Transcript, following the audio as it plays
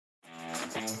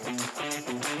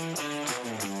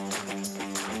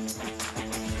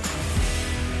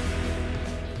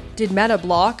Did Meta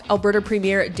block Alberta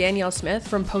Premier Danielle Smith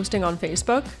from posting on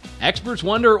Facebook? Experts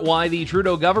wonder why the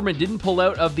Trudeau government didn't pull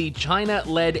out of the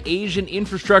China-led Asian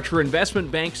Infrastructure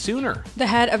Investment Bank sooner. The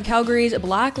head of Calgary's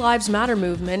Black Lives Matter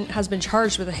movement has been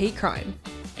charged with a hate crime.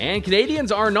 And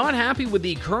Canadians are not happy with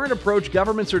the current approach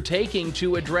governments are taking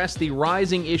to address the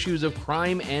rising issues of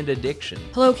crime and addiction.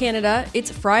 Hello, Canada. It's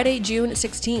Friday, June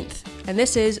 16th, and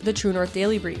this is the True North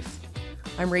Daily Brief.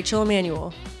 I'm Rachel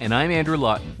Emmanuel. And I'm Andrew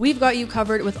Lawton. We've got you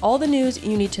covered with all the news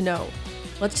you need to know.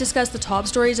 Let's discuss the top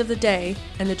stories of the day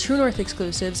and the True North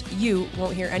exclusives you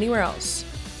won't hear anywhere else.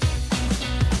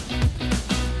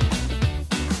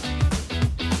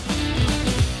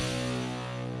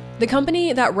 The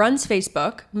company that runs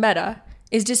Facebook, Meta,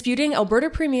 is disputing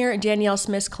Alberta Premier Danielle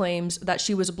Smith's claims that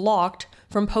she was blocked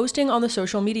from posting on the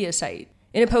social media site.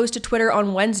 In a post to Twitter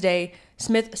on Wednesday,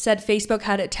 Smith said Facebook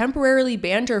had temporarily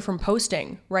banned her from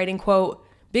posting, writing, quote,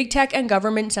 "Big tech and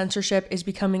government censorship is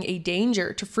becoming a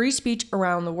danger to free speech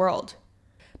around the world."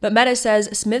 But Meta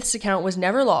says Smith's account was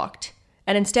never locked,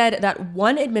 and instead that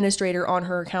one administrator on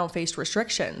her account faced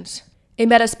restrictions. A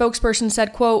Meta spokesperson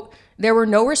said, quote, "There were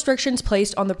no restrictions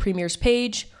placed on the Premier's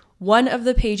page. One of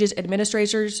the page's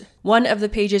administrators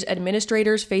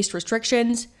faced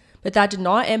restrictions, but that did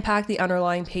not impact the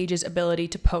underlying page's ability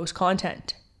to post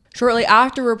content." Shortly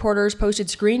after reporters posted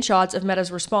screenshots of Meta's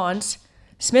response,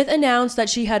 Smith announced that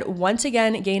she had once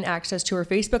again gained access to her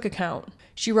Facebook account.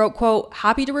 She wrote, quote,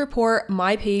 "Happy to report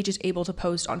my page is able to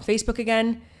post on Facebook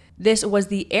again. This was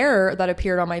the error that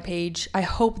appeared on my page. I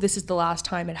hope this is the last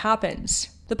time it happens."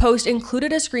 The post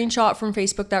included a screenshot from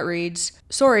Facebook that reads,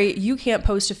 "Sorry, you can't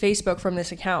post to Facebook from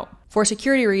this account. For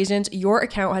security reasons, your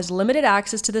account has limited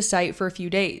access to the site for a few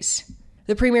days."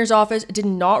 The Premier's office did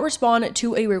not respond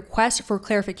to a request for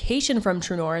clarification from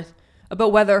True North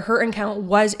about whether her account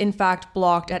was in fact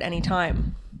blocked at any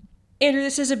time. Andrew,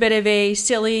 this is a bit of a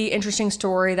silly, interesting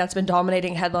story that's been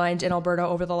dominating headlines in Alberta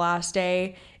over the last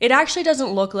day. It actually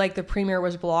doesn't look like the Premier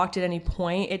was blocked at any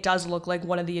point. It does look like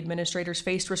one of the administrators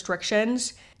faced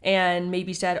restrictions and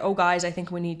maybe said, "Oh guys, I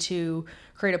think we need to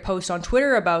create a post on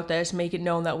Twitter about this, make it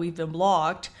known that we've been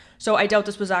blocked." So I doubt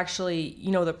this was actually,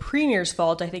 the Premier's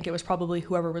fault. I think it was probably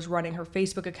whoever was running her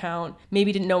Facebook account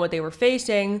maybe didn't know what they were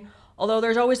facing. Although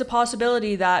there's always a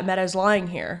possibility that Meta's lying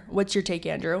here. What's your take,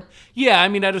 Andrew? Yeah, I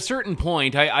mean, at a certain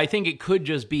point, I think it could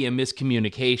just be a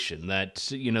miscommunication that,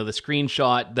 the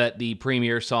screenshot that the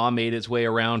Premier saw made its way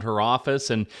around her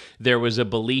office, and there was a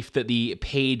belief that the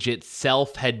page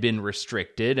itself had been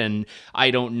restricted, and I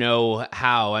don't know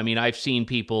how. I mean, I've seen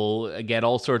people get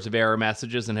all sorts of error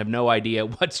messages and have no idea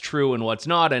what's true and what's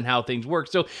not and how things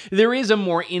work. So there is a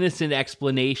more innocent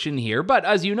explanation here, but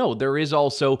as you know, there is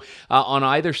also, on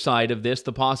either side of this,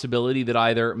 the possibility that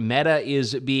either Meta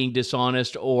is being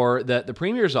dishonest or that the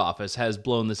Premier's office has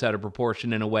blown this out of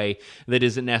proportion in a way that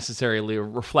isn't necessarily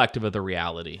reflective of the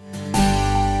reality.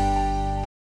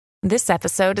 This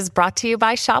episode is brought to you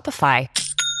by Shopify.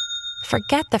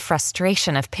 Forget the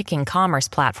frustration of picking commerce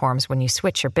platforms when you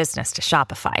switch your business to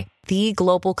Shopify, the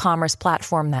global commerce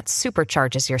platform that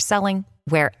supercharges your selling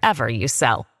wherever you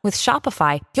sell. With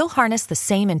Shopify, you'll harness the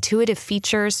same intuitive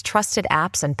features, trusted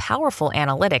apps, and powerful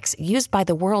analytics used by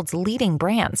the world's leading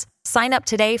brands. Sign up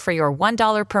today for your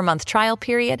 $1 per month trial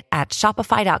period at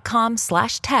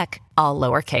shopify.com/tech, all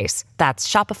lowercase. That's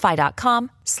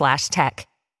shopify.com/tech.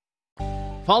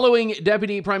 Following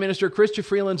Deputy Prime Minister Chrystia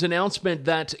Freeland's announcement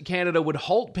that Canada would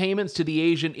halt payments to the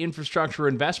Asian Infrastructure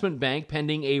Investment Bank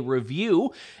pending a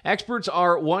review, experts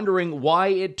are wondering why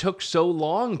it took so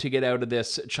long to get out of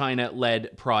this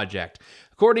China-led project.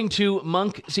 According to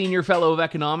Munk Senior Fellow of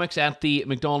Economics at the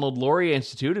Macdonald-Laurier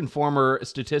Institute and former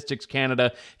Statistics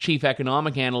Canada Chief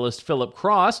Economic Analyst Philip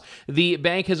Cross, the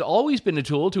bank has always been a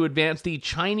tool to advance the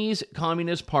Chinese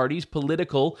Communist Party's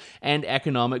political and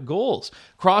economic goals.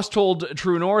 Cross told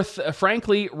True North,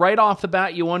 frankly, right off the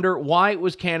bat, you wonder why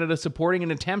was Canada supporting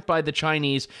an attempt by the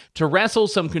Chinese to wrestle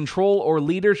some control or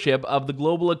leadership of the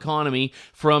global economy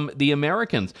from the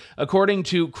Americans. According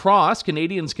to Cross,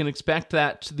 Canadians can expect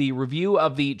that the review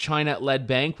of the China-led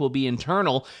bank will be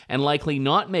internal and likely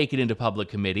not make it into public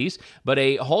committees, but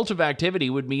a halt of activity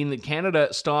would mean that Canada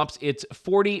stops its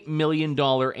 $40 million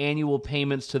annual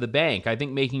payments to the bank, I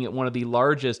think making it one of the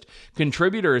largest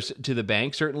contributors to the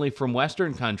bank, certainly from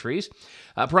Western countries.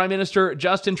 Prime Minister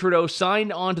Justin Trudeau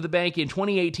signed onto the bank in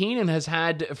 2018 and has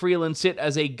had Freeland sit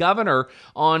as a governor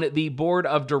on the board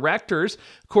of directors.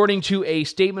 According to a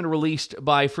statement released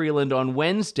by Freeland on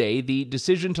Wednesday, the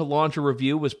decision to launch a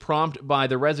review was prompted by by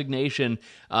the resignation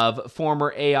of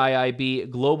former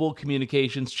AIIB Global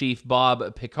Communications Chief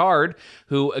Bob Picard,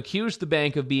 who accused the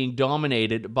bank of being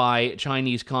dominated by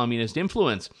Chinese communist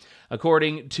influence.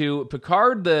 According to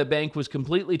Picard, the bank was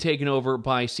completely taken over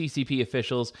by CCP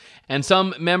officials, and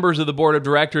some members of the board of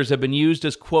directors have been used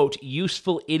as, quote,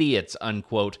 useful idiots,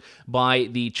 unquote, by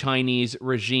the Chinese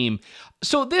regime.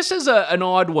 So this is an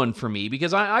odd one for me,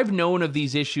 because I've known of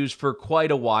these issues for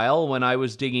quite a while when I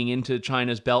was digging into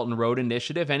China's Belt and Road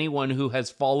Initiative. Anyone who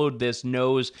has followed this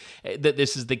knows that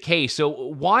this is the case. So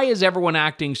why is everyone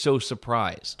acting so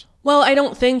surprised? Well, I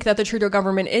don't think that the Trudeau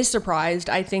government is surprised.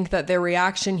 I think that their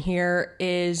reaction here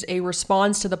is a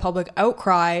response to the public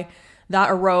outcry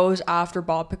that arose after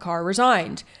Bob Picard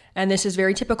resigned. And this is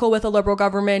very typical with a Liberal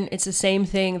government. It's the same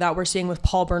thing that we're seeing with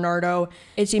Paul Bernardo.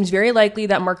 It seems very likely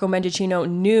that Marco Mendicino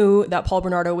knew that Paul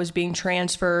Bernardo was being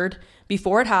transferred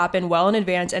before it happened, well in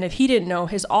advance. And if he didn't know,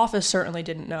 his office certainly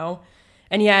didn't know.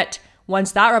 And yet,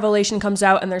 once that revelation comes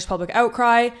out and there's public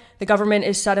outcry, the government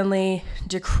is suddenly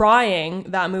decrying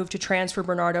that move to transfer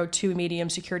Bernardo to a medium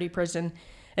security prison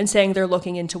and saying they're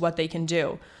looking into what they can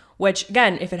do. Which,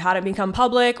 again, if it hadn't become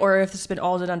public or if it's been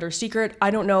all done under secret,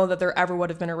 I don't know that there ever would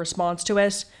have been a response to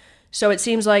us. So it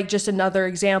seems like just another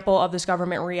example of this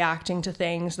government reacting to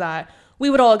things that we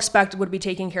would all expect would be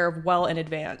taken care of well in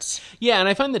advance. Yeah, and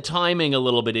I find the timing a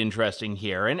little bit interesting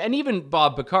here. And even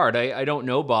Bob Picard, I don't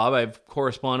know Bob. I've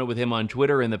corresponded with him on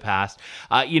Twitter in the past.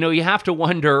 You have to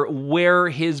wonder where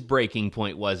his breaking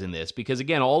point was in this. Because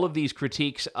again, all of these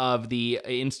critiques of the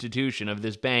institution, of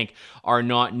this bank, are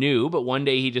not new. But one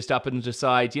day he just up and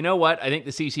decides, you know what, I think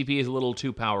the CCP is a little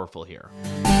too powerful here.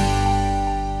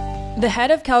 The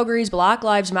head of Calgary's Black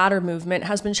Lives Matter movement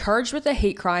has been charged with a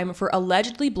hate crime for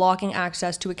allegedly blocking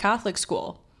access to a Catholic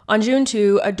school. On June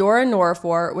 2, Adora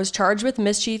Norifor was charged with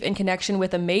mischief in connection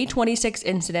with a May 26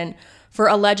 incident for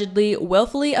allegedly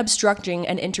willfully obstructing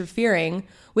and interfering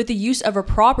with the use of a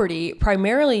property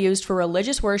primarily used for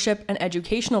religious worship and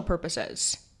educational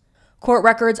purposes. Court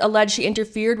records allege she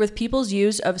interfered with people's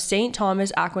use of St.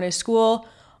 Thomas Aquinas School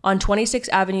on 26th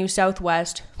Avenue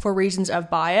Southwest for reasons of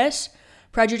bias,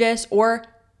 prejudice, or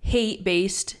hate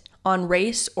based on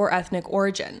race or ethnic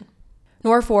origin.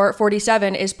 Norifor,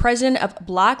 47, is president of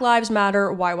Black Lives Matter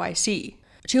YYC.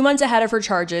 2 months ahead of her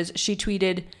charges, she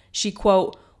tweeted, she,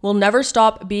 quote, will never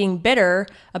stop being bitter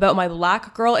about my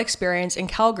black girl experience in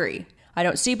Calgary. I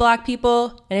don't see black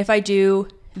people, and if I do,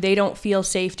 they don't feel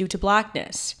safe due to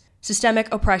blackness.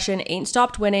 Systemic oppression ain't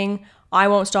stopped winning. I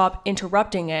won't stop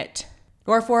interrupting it.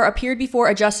 Norifor appeared before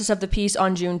a justice of the peace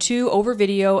on June 2 over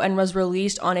video and was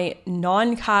released on a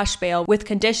non-cash bail with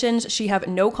conditions she have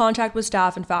no contact with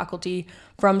staff and faculty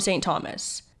from St.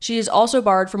 Thomas. She is also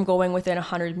barred from going within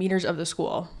 100 meters of the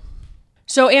school.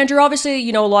 So, Andrew, obviously,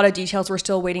 a lot of details we're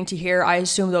still waiting to hear. I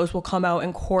assume those will come out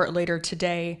in court later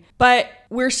today. But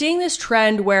we're seeing this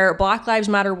trend where Black Lives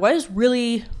Matter was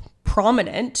really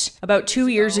prominent about 2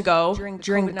 years ago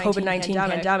during the COVID-19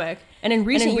 pandemic. And in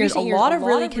recent years, a lot of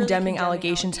really condemning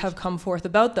allegations have come forth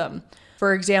about them.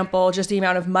 For example, just the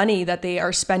amount of money that they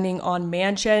are spending on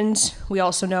mansions. We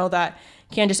also know that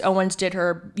Candace Owens did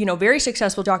her, very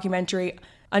successful documentary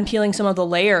unpeeling some of the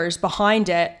layers behind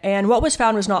it, and what was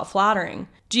found was not flattering.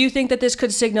 Do you think that this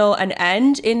could signal an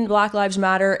end in Black Lives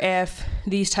Matter if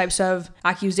these types of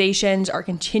accusations are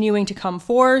continuing to come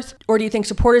forth? Or do you think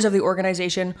supporters of the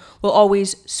organization will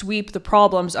always sweep the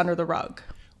problems under the rug?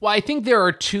 Well, I think there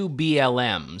are two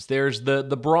BLMs. There's the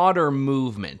broader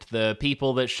movement, the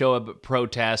people that show up at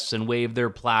protests and wave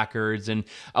their placards and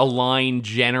align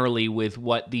generally with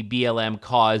what the BLM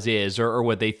cause is or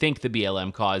what they think the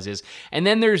BLM cause is. And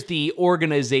then there's the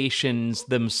organizations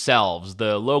themselves,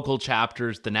 the local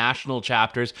chapters, the national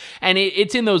chapters. And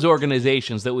it's in those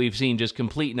organizations that we've seen just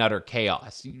complete and utter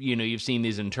chaos. You've seen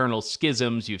these internal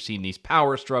schisms, you've seen these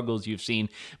power struggles, you've seen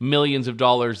millions of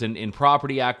dollars in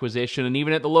property acquisition, and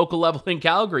even at the local level in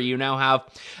Calgary, you now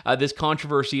have this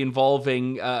controversy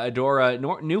involving Adora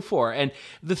Norifor. And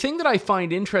the thing that I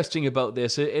find interesting about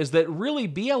this is that really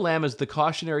BLM is the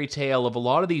cautionary tale of a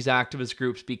lot of these activist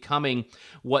groups becoming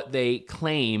what they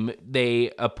claim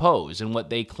they oppose and what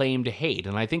they claim to hate.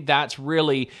 And I think that's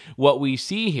really what we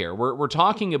see here. We're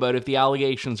talking about, if the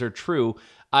allegations are true,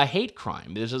 a hate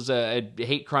crime. This is a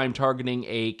hate crime targeting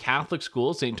a Catholic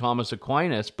school, St. Thomas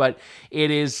Aquinas, but it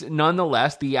is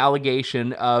nonetheless the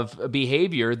allegation of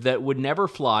behavior that would never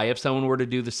fly if someone were to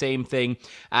do the same thing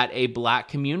at a Black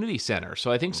community center. So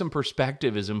I think some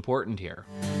perspective is important here.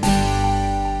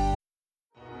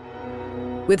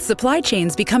 With supply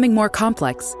chains becoming more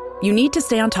complex, you need to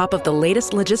stay on top of the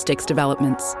latest logistics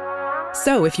developments.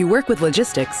 So if you work with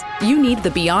logistics, you need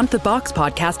the Beyond the Box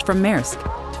podcast from Maersk.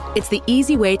 It's the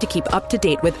easy way to keep up to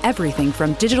date with everything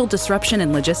from digital disruption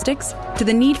and logistics to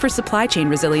the need for supply chain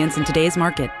resilience in today's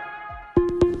market.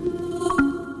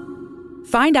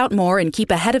 Find out more and keep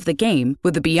ahead of the game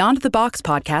with the Beyond the Box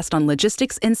podcast on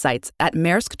logistics insights at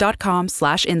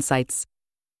maersk.com/insights.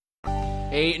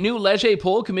 A new Leger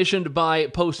poll commissioned by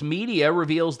Postmedia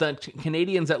reveals that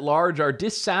Canadians at large are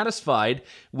dissatisfied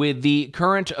with the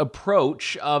current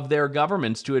approach of their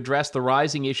governments to address the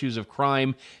rising issues of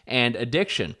crime and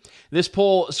addiction. This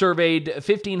poll surveyed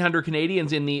 1,500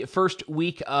 Canadians in the first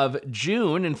week of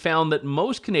June and found that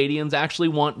most Canadians actually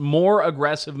want more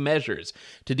aggressive measures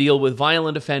to deal with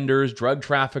violent offenders, drug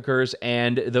traffickers,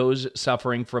 and those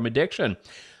suffering from addiction.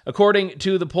 According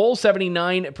to the poll,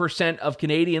 79% of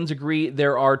Canadians agree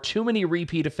there are too many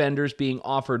repeat offenders being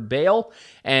offered bail,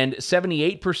 and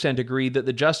 78% agree that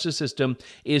the justice system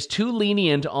is too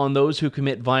lenient on those who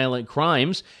commit violent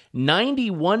crimes.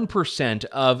 91%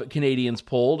 of Canadians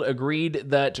polled agreed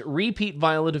that repeat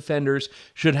violent offenders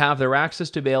should have their access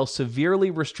to bail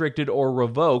severely restricted or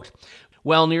revoked,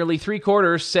 while nearly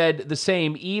three-quarters said the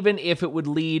same, even if it would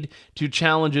lead to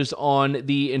challenges on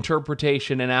the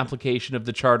interpretation and application of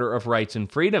the Charter of Rights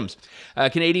and Freedoms.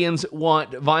 Canadians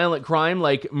want violent crime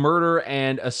like murder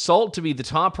and assault to be the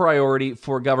top priority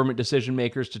for government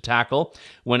decision-makers to tackle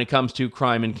when it comes to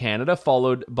crime in Canada,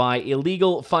 followed by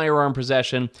illegal firearm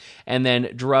possession and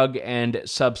then drug and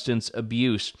substance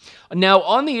abuse. Now,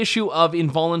 on the issue of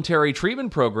involuntary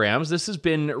treatment programs, this has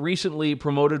been recently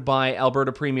promoted by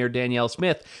Alberta Premier Danielle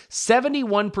Smith.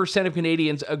 71% of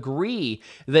Canadians agree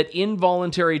that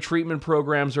involuntary treatment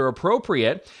programs are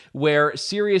appropriate where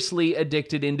seriously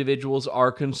addicted individuals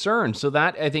are concerned. So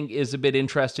that, I think, is a bit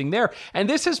interesting there. And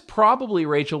this is probably,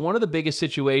 Rachel, one of the biggest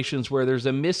situations where there's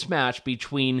a mismatch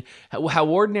between how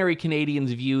ordinary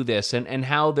Canadians view this and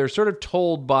how they're sort of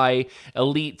told by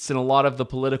elites and a lot of the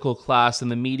political class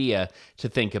and the media to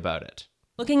think about it.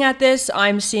 Looking at this,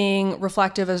 I'm seeing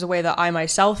reflective as a way that I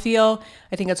myself feel.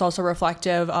 I think it's also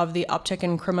reflective of the uptick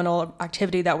in criminal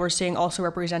activity that we're seeing also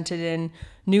represented in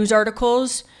news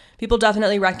articles. People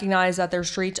definitely recognize that their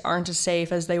streets aren't as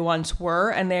safe as they once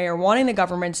were, and they are wanting the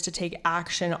governments to take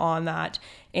action on that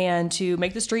and to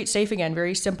make the streets safe again.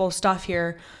 Very simple stuff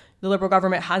here. The Liberal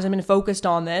government hasn't been focused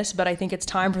on this, but I think it's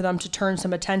time for them to turn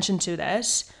some attention to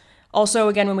this. Also,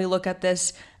 again, when we look at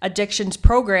this addictions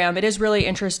program, it is really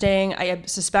interesting. I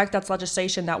suspect that's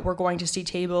legislation that we're going to see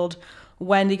tabled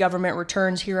when the government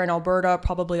returns here in Alberta,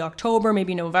 probably October,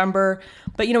 maybe November.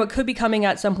 But, it could be coming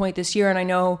at some point this year. And I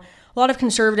know a lot of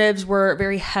Conservatives were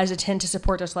very hesitant to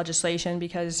support this legislation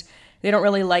because they don't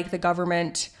really like the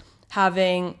government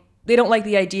they don't like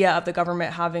the idea of the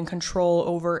government having control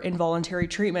over involuntary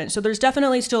treatment. So there's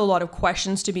definitely still a lot of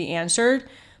questions to be answered.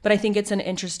 But I think it's an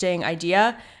interesting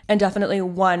idea and definitely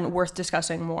one worth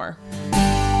discussing more.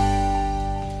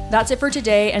 That's it for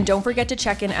today, and don't forget to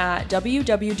check in at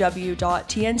www.tnc.news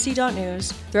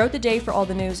throughout the day for all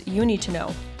the news you need to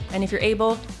know. And if you're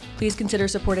able, please consider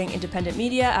supporting independent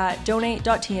media at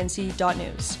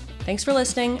donate.tnc.news. Thanks for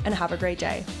listening, and have a great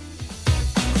day.